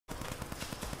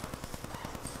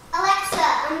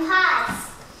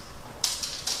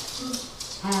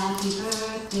Happy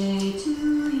birthday to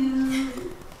you.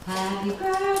 Happy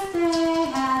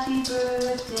birthday, happy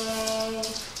birthday.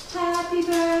 Happy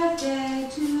birthday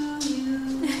to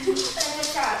you. Get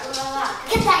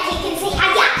that, you can say hi.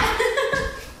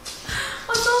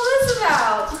 What's all this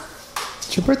about?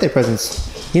 It's your birthday presents.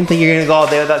 You didn't think you were going to go all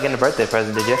day without getting a birthday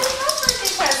present, did you? I love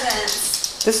birthday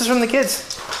presents. This is from the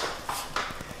kids.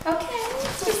 Okay.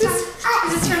 Is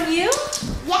this from you?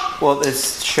 Yeah. Well,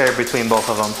 it's shared between both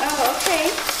of them. Oh, okay.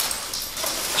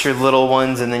 It's your little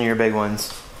ones and then your big ones.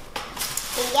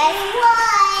 And guess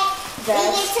what? We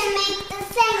get to make the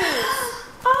things.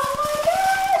 Oh my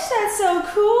gosh, that's so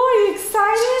cool. Are you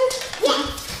excited? Yeah.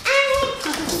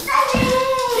 I'm excited.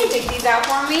 Can you take these out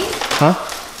for me? Huh?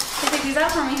 Can you take these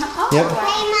out for me? Huh? Oh, Yep. wow.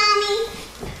 Hey, Mommy.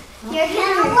 You're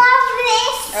gonna love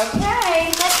this. Okay.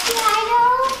 Let's try to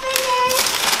open it.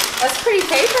 That's pretty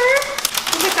paper.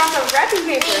 You took off the wrapping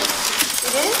paper. You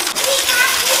did?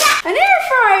 An air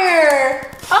fryer!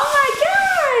 Oh my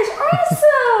gosh!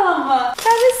 Awesome!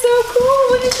 That is so cool.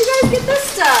 When did you guys get this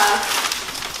stuff?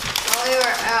 Well, we were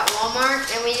at Walmart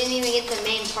and we didn't even get the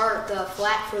main part, the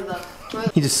flat for the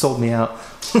remote. He just sold me out.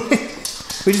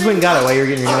 We just went and got it while you were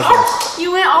getting your nails done.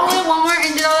 You went all the way to Walmart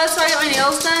and did all that so I got my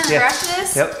nails done and Yeah. wrapped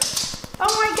this? Yep.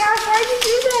 Oh my gosh, why'd you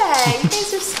do that? You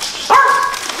guys are so...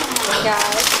 Oh my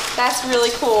gosh, that's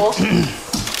really cool.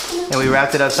 And we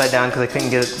wrapped it upside down because I couldn't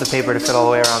get the paper to fit all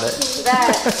the way around it.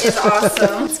 That is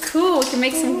awesome. It's cool. We can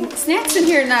make some snacks in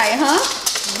here tonight, huh?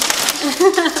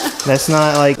 That's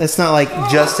not like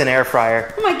just an air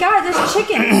fryer. Oh my god, there's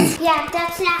chicken. Yeah,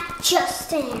 that's not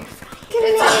just an air fryer.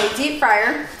 It's a deep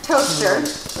fryer, toaster,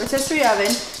 rotisserie oven,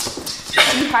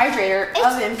 dehydrator,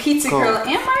 oven, pizza grill,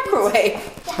 and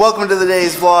microwave. Welcome to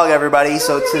today's vlog, everybody.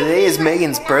 So today is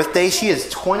Megan's birthday. She is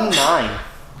 29.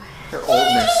 Her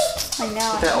oldness. I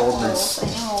know. That oldness. I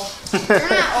know. They're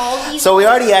not old. So we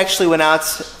already actually went out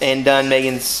and done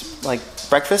Megan's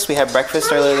breakfast. We had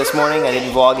breakfast earlier this morning. I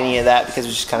didn't vlog any of that because it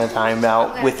was just kind of timed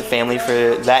out with the family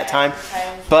for that time.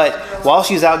 But while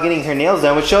she was out getting her nails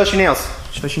done, show us your nails.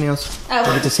 Show us your nails. Oh.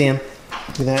 Don't get to see them.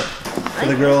 Look at that. For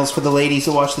the girls, for the ladies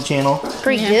who watch the channel.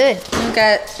 Pretty good. You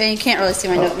got, and you can't really see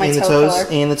my And toe the toes. color.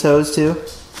 And the toes too.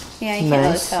 Yeah, you can't really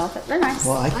Nice. tell, but they're nice.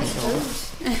 Well, I can't tell.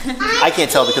 I can't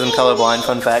tell because I'm colorblind.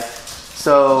 Fun fact.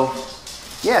 So,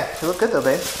 yeah, they look good though,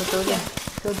 babe. Look really good.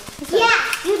 Good. Yeah,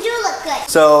 you do look good.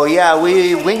 So yeah,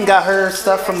 we went and got her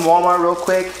stuff from Walmart real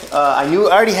quick. I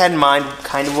already had in mind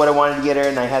kind of what I wanted to get her,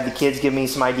 and I had the kids give me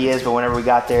some ideas. But whenever we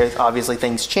got there, obviously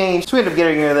things changed. So we ended up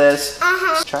getting her this.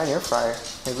 Let's try an air fryer.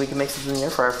 Maybe we can make something in the air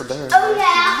fryer for dinner. Oh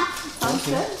yeah. Sounds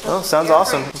good. Oh, sounds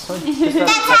awesome. It's fun. That's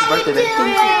Happy how you birthday, do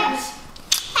babe. it.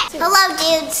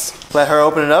 Hello, dudes. Let her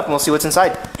open it up, and we'll see what's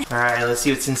inside. All right, let's see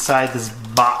what's inside this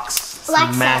box. This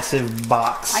Alexa. massive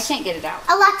box. I can't get it out.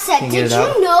 Alexa, Can you did get it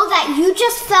out? you know that you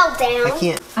just fell down? I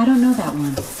can't. I don't know that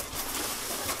one.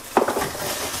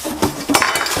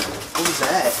 What was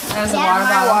that? That was a Yeah, water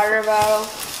my bottle. Water bottle.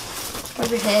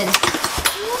 Where's your head?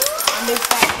 A big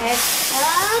fat head.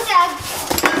 Oh, God.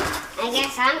 I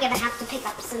guess I'm gonna have to pick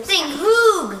up some Big stuff.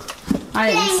 hoog.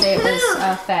 I didn't say it was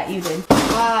Dang, fat. You did. Well,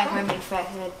 I like my big fat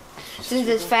head. Since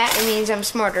it's fat, it means I'm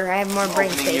smarter. I have more brain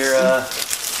Opening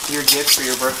space. your gift for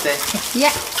your birthday.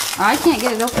 Yeah. Oh, I can't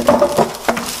get it open.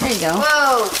 There you go.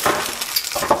 Whoa.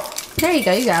 There you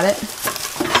go. You got it.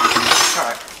 All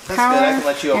right, that's Power good. I can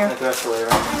let you open air- it the rest of the way,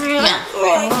 right? Yeah.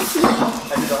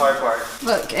 I did the hard part.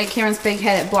 Look, at Cameron's big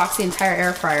head, it blocks the entire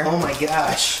air fryer. Oh my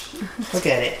gosh. Look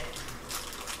at it.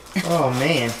 Oh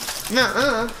man.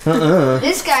 Nuh-uh.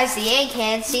 This guy's the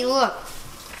egghead. See, look.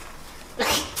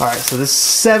 Alright, so this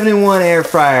 7-in-1 air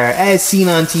fryer, as seen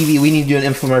on TV. We need to do an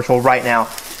infomercial right now.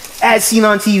 As seen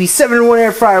on TV, 7-in-1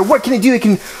 air fryer. What can it do? It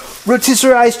can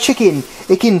rotisserize chicken.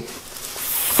 It can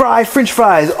fry French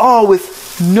fries, all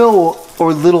with no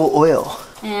or little oil.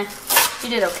 Yeah. You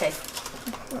did okay.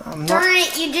 Darn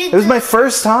it, you did It was my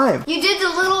first time. you did the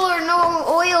little or no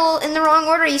oil in the wrong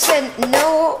order. You said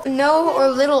no or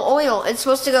little oil. It's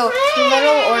supposed to go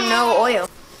little or no oil.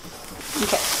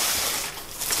 Okay.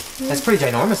 That's pretty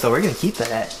ginormous though. We're gonna keep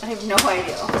that. I have no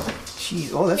idea.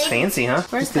 Jeez, oh that's fancy, huh?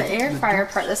 Where's the air fryer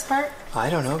part? This part? I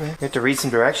don't know, man. You have to read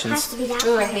some Has directions. to be that.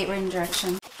 Ooh, I hate reading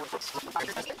directions.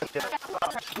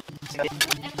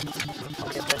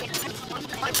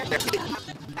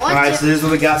 Alright, so this is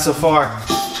what we got so far.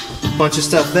 Bunch of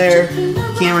stuff there.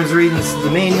 Cameron's reading the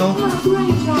manual.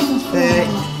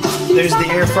 There's the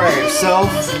air fryer itself.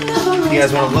 If you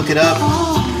guys want to look it up,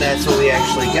 that's what we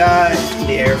actually got.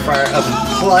 The air fryer oven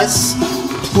plus.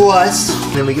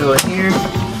 Then we go in here.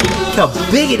 Look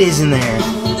how big it is in there.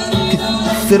 You could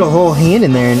fit a whole hand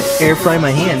in there and air fry my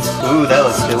hands. Ooh, that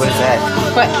looks good. What is that?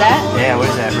 What, that? Yeah,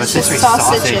 what is that? Rotisserie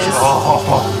Sausages. sausage. Oh,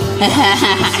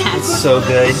 it's so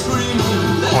good.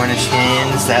 Cornish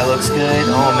hens, that looks good.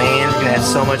 Oh man, we're gonna have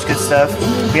so much good stuff.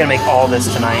 We gotta make all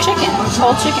this tonight. Chicken,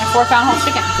 whole chicken, 4-pound whole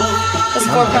chicken. That's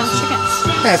 4 pounds of chicken.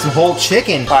 Have some whole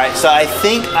chicken. All right, so I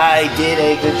think I did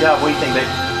a good job. What do you think,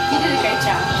 babe? You did a great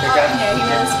job. Good job? Yeah, he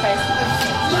really surprised me.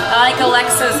 I like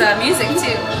Alexa's music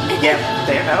too. Yeah,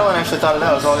 Adeline actually thought of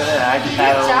that. It was all good.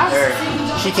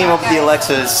 She came up with the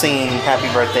Alexa singing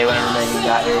Happy Birthday whenever Megan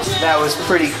got here. So that was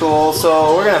pretty cool.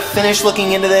 So we're going to finish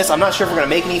looking into this. I'm not sure if we're going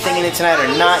to make anything in it tonight or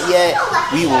not yet.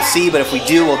 We will see, but if we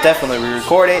do, we'll definitely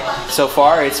re-record it. So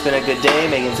far, it's been a good day.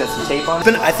 Megan's got some tape on.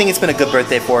 I think it's been a good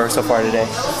birthday for her so far today.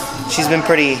 She's been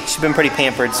pretty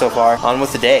pampered so far. On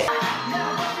with the day.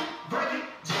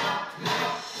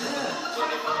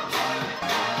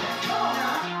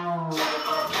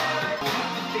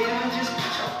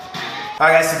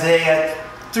 Alright guys, so today I got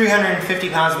 350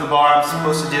 pounds of the bar. I'm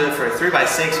supposed to do it for a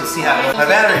 3x6. We'll see how it goes. My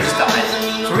battery just died.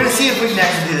 So we're going to see if we can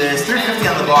actually do this. 350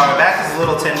 on the bar. My back is a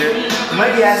little tender. You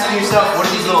might be asking yourself, what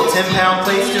are these little 10-pound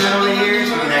plates doing over here?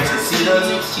 You can actually see those.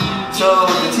 So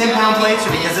the 10-pound plates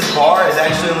are because this bar is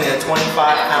actually only a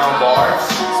 25-pound bar.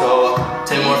 So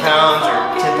 10 more pounds or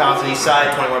 10 pounds on each side,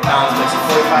 20 more pounds makes a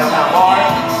 45-pound bar.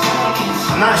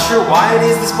 I'm not sure why it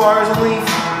is this bar is only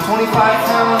 25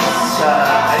 pounds.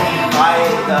 I didn't buy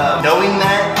it knowing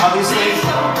that, obviously,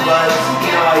 but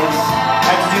you know, I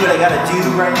have to do what I gotta do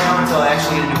right now until I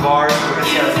actually get a new bar. So we're gonna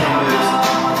see how this thing moves.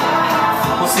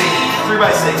 We'll see.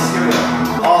 3x6. Here we go.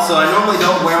 Also, I normally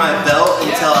don't wear my belt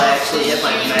until I actually hit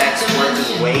my max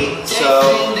working weight, so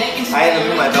I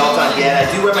haven't put my belt on yet. I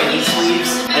do wear my knee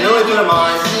sleeves. I normally put them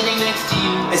on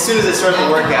as soon as I start the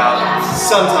workout.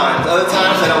 Sometimes. Other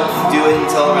times I don't do it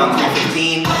until around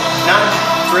 3:15. Not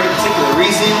for any particular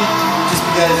reason, just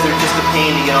because they're just a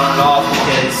pain to get on and off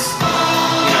because,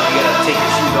 you know, you gotta take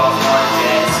your shoes off and on and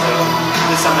jet. So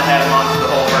this time I had them on for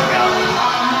the whole workout.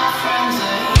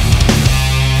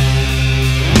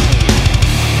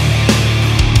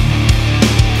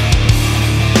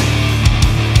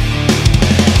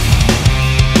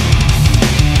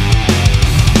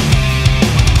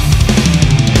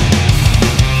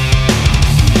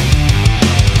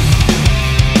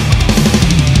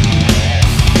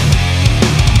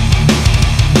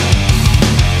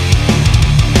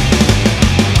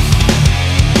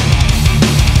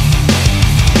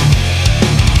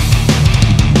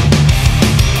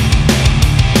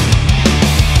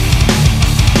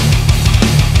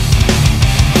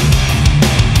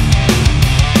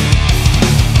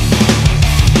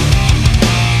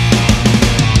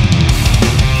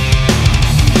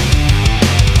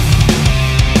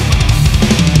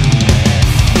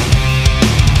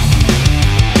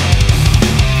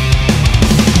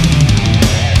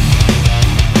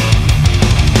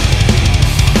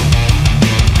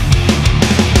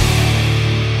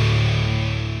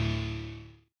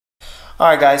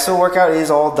 Alright guys, so workout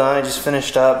is all done. I just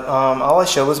finished up. All I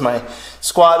showed was my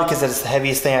squat because that's the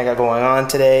heaviest thing I got going on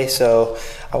today. So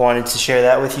I wanted to share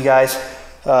that with you guys.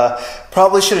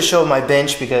 Probably should have showed my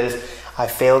bench because I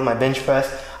failed my bench press.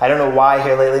 I don't know why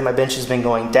here lately my bench has been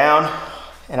going down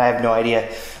and I have no idea.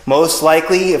 Most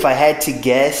likely, if I had to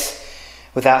guess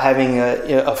without having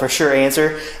a for sure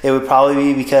answer, it would probably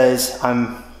be because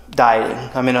I'm dieting.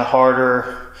 I'm in a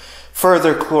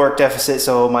further caloric deficit,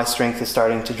 so my strength is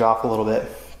starting to drop a little bit.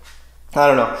 I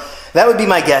don't know. That would be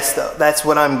my guess, though. That's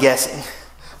what I'm guessing.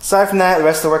 Aside from that, the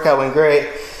rest of the workout went great.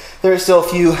 There are still a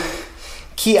few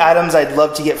key items I'd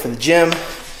love to get for the gym,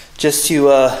 just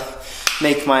to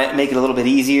make it a little bit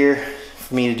easier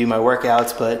for me to do my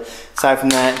workouts. But aside from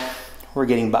that, we're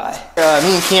getting by.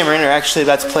 Me and Cameron are actually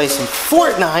about to play some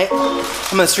Fortnite.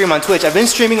 I'm gonna stream on Twitch. I've been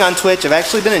streaming on Twitch. I've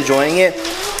actually been enjoying it.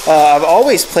 I've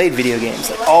always played video games,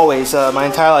 like always. My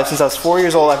entire life, since I was 4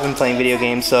 years old, I've been playing video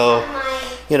games. So,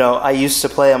 you know, I used to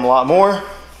play them a lot more.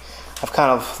 I've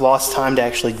kind of lost time to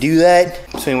actually do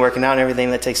that. Between working out and everything,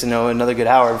 that takes another good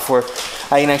hour before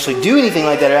I can actually do anything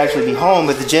like that or actually be home.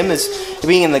 But the gym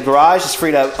being in the garage has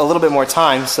freed up a little bit more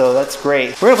time, so that's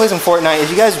great. We're gonna play some Fortnite.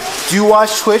 If you guys do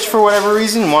watch Twitch for whatever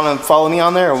reason, want to follow me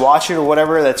on there or watch it or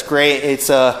whatever, that's great. It's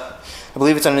I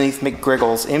believe it's underneath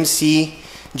McGriggles. McGriggles.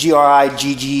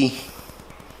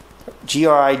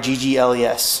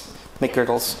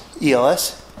 McGriggles.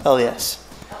 ELS? LES.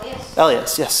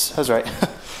 LES, yes, I was right.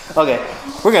 Okay,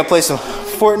 we're gonna play some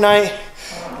Fortnite.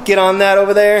 Get on that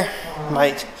over there.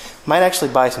 Might actually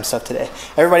buy some stuff today.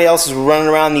 Everybody else is running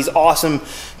around in these awesome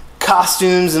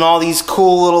costumes and all these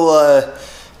cool little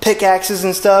pickaxes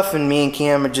and stuff, and me and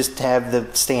Cam just have the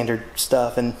standard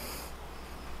stuff. And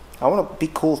I want to be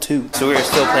cool too. So we're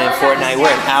still playing Fortnite. We're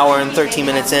an hour and 13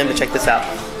 minutes in, but check this out.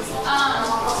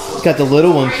 Got the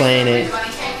little one playing it.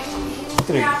 Look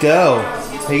at her go.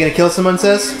 Are you gonna kill someone,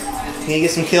 sis? You gonna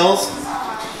get some kills?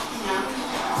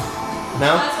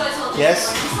 No?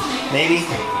 Yes? Maybe?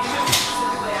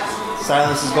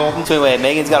 Silence is golden. So anyway,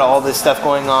 Megan's got all this stuff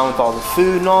going on with all the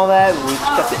food and all that. We've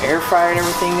got the air fryer and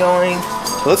everything going.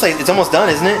 It looks like it's almost done,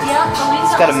 isn't it? Yep.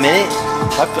 It's got a minute.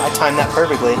 I timed that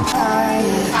perfectly.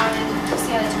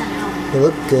 They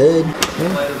look good.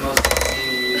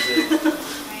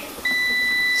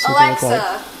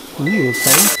 Alexa. Ooh,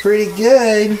 okay. Pretty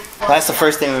good. That's the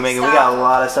first thing we're making. We got a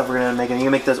lot of stuff we're gonna make. You gonna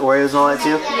make those Oreos and all that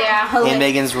too? Yeah. And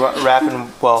Megan's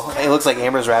wrapping. Well, it looks like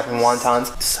Amber's wrapping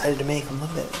wontons. Decided to make them. Look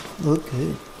at that. They look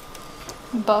good.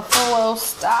 Buffalo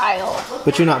style.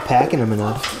 But you're not packing them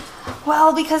enough.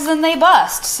 Well, because then they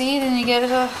bust. See, then you get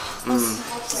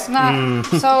it's not.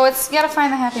 So it's you gotta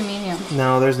find the happy medium.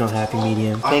 No, there's no happy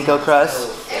medium. Panko crust.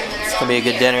 It's gonna be a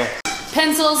good dinner.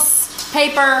 Pencils,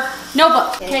 paper,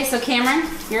 notebook. Okay, so Cameron,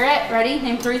 you're it. Ready?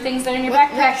 Name 3 things that are in your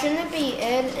backpack. Shouldn't it be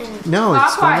Ed and... No,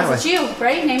 it's going that Clockwise, way. it's you.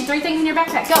 Ready? Name 3 things in your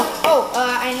backpack. Go. Oh,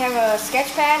 I have a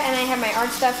sketch pad, and I have my art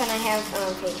stuff, and I have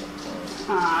paper.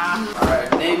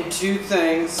 Alright, name 2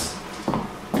 things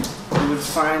you would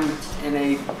find in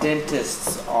a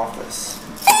dentist's office.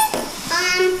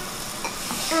 I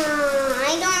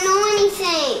don't know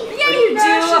anything. Yeah, you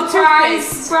do. A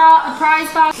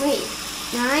prize box. Wait,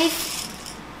 knife?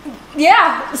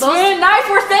 Yeah, spoon and knife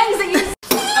were things that you.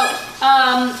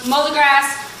 Mow the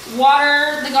grass,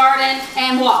 water the garden,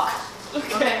 and walk.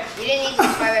 Okay. You didn't need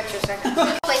those 5 extra seconds.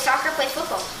 Play soccer, play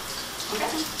football. Okay.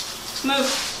 Move.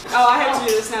 Oh, I have to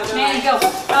do this now, don't Manny, I? go.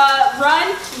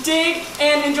 Run, dig,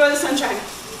 and enjoy the sunshine.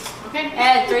 Okay.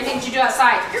 Ed, 3 things you do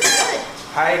outside. You're good.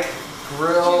 Hike,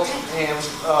 grill, and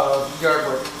yard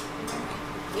work.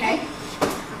 Okay.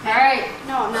 All right.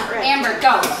 No, I'm not ready. Amber,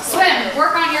 go. Swim.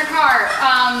 Work on your car.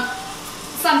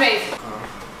 Sunbathe.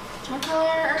 What color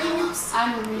are you?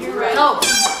 You're ready. Go.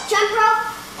 Jump rope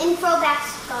and throw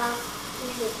basketball.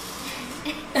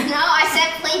 No, I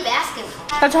said play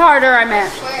basketball. That's harder, I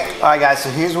meant. All right, guys. So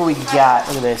here's what we got.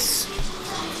 Look at this.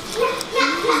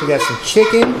 We got some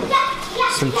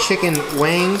chicken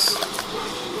wings.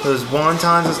 Those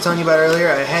wontons I was telling you about earlier.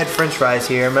 I had French fries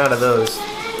here. I'm out of those.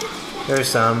 There's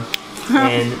some.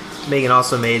 And Megan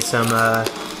also made some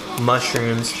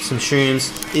mushrooms, some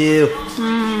shrooms. Ew.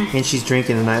 And she's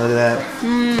drinking tonight. Look at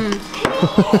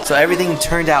that. So everything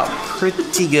turned out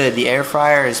pretty good. The air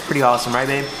fryer is pretty awesome, right,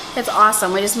 babe? It's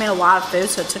awesome. We just made a lot of food,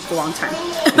 so it took a long time.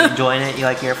 You enjoying it? You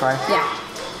like the air fryer? Yeah.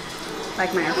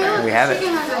 Like my air fryer. There we have it.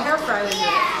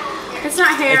 It's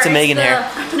not hair. It's a Megan hair.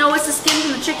 No, it's the skin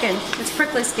from the chicken. It's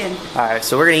prickly skin. All right,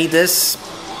 so we're gonna eat this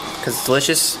because it's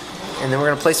delicious, and then we're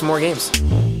gonna play some more games.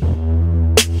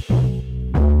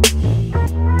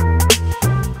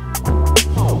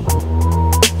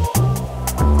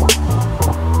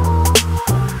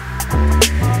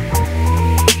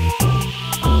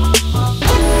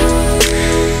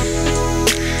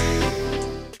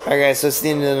 Alright guys, so it's the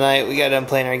end of the night. We got done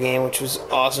playing our game, which was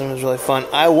awesome. It was really fun.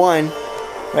 I won.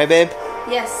 Right, babe?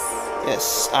 Yes.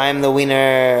 Yes, I'm the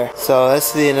winner. So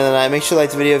that's the end of the night. Make sure to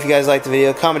like the video if you guys like the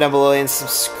video. Comment down below and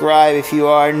subscribe if you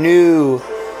are new.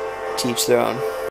 To each their own.